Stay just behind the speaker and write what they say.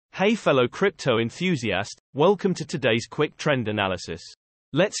Hey fellow crypto enthusiast, welcome to today's quick trend analysis.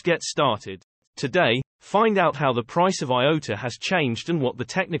 Let's get started. Today, find out how the price of IOTA has changed and what the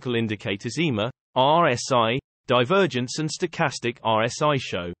technical indicators EMA, RSI, divergence and stochastic RSI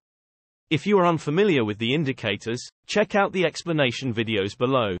show. If you are unfamiliar with the indicators, check out the explanation videos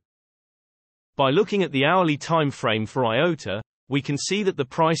below. By looking at the hourly time frame for IOTA, we can see that the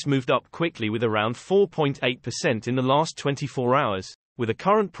price moved up quickly with around 4.8% in the last 24 hours, with a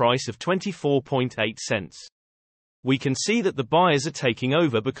current price of 24.8 cents. We can see that the buyers are taking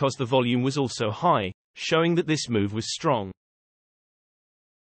over because the volume was also high, showing that this move was strong.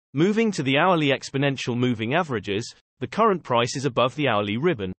 Moving to the hourly exponential moving averages, the current price is above the hourly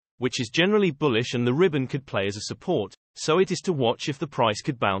ribbon, which is generally bullish, and the ribbon could play as a support, so it is to watch if the price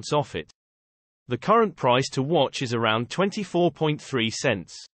could bounce off it. The current price to watch is around 24.3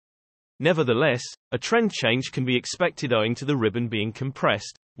 cents. Nevertheless, a trend change can be expected owing to the ribbon being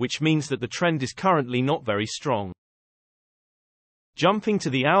compressed, which means that the trend is currently not very strong. Jumping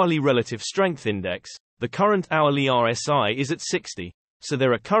to the hourly relative strength index, the current hourly RSI is at 60, so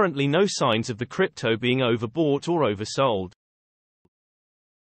there are currently no signs of the crypto being overbought or oversold.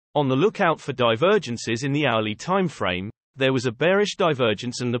 On the lookout for divergences in the hourly time frame, there was a bearish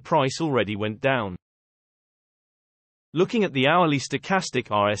divergence and the price already went down. Looking at the hourly stochastic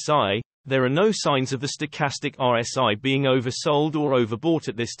RSI, there are no signs of the stochastic RSI being oversold or overbought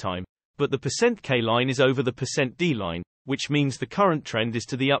at this time, but the %K line is over the %D line, which means the current trend is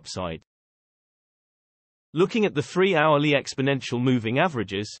to the upside. Looking at the 3-hourly exponential moving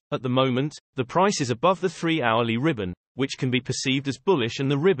averages, at the moment, the price is above the 3-hourly ribbon, which can be perceived as bullish,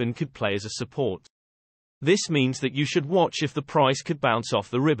 and the ribbon could play as a support. This means that you should watch if the price could bounce off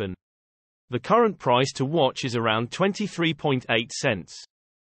the ribbon. The current price to watch is around 23.8 cents.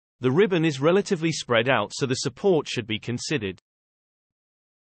 The ribbon is relatively spread out, so the support should be considered.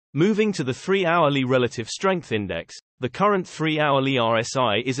 Moving to the 3-hourly relative strength index, the current 3-hourly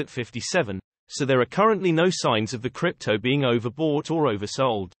RSI is at 57, so there are currently no signs of the crypto being overbought or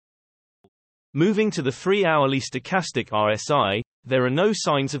oversold. Moving to the 3-hourly stochastic RSI, there are no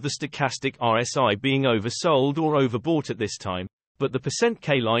signs of the stochastic RSI being oversold or overbought at this time, but the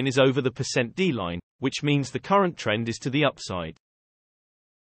 %K line is over the %D line, which means the current trend is to the upside.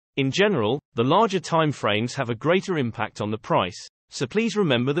 In general, the larger time frames have a greater impact on the price, so please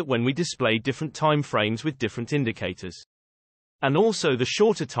remember that when we display different time frames with different indicators. And also the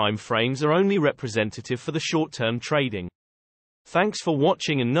shorter time frames are only representative for the short-term trading. Thanks for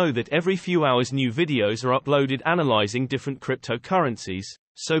watching, and know that every few hours new videos are uploaded analyzing different cryptocurrencies,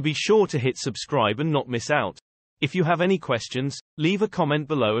 so be sure to hit subscribe and not miss out. If you have any questions, leave a comment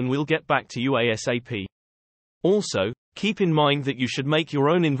below and we'll get back to you ASAP. Also, keep in mind that you should make your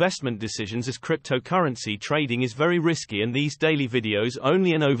own investment decisions, as cryptocurrency trading is very risky, and these daily videos are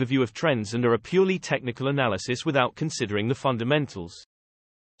only an overview of trends and are a purely technical analysis without considering the fundamentals.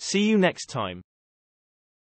 See you next time.